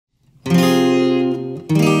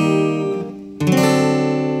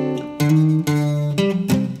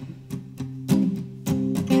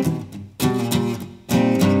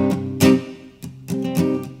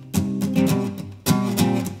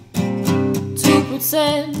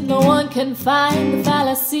Pretend no one can find the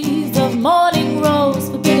fallacies of morning rose,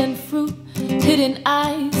 forbidden fruit, hidden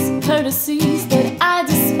eyes, courtesies that I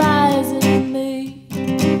despise in me.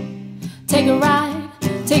 Take a ride,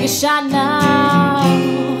 take a shot now,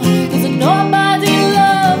 'cause nobody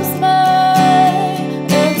loves me.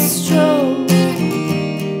 It's true,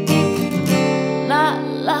 not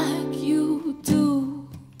like you do.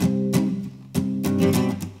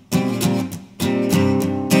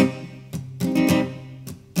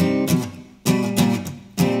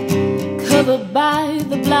 Covered by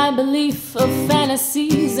the blind belief of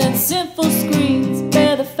fantasies and sinful screens,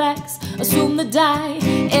 bear the facts, assume the die,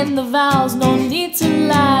 end the vows, no need to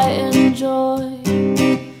lie, enjoy.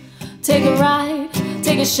 Take a ride,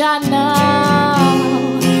 take a shot now,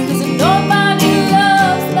 'cause nobody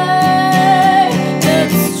loves me.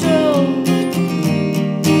 It's true,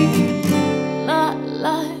 not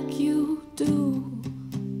like you do.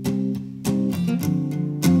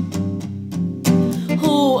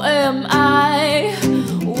 Who am I?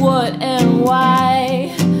 What and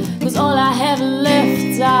why? 'Cause all I have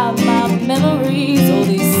left are my memories, all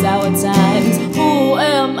these sour times. Who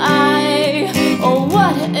am I? Oh,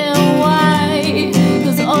 what and why?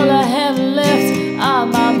 'Cause all I have left are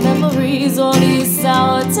my memories, all these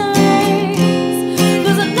sour times.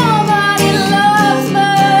 'Cause nobody loves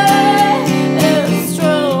me. It's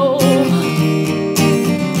true,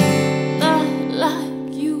 not like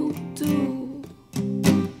you do.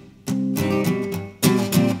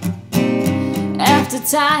 After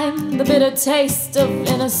time, the bitter taste of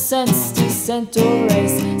innocence, descent or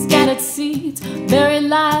race, scattered seeds, buried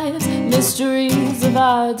lives, mysteries of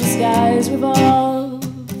our disguise revolve.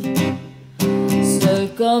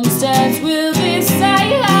 Circumstance will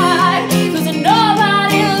decide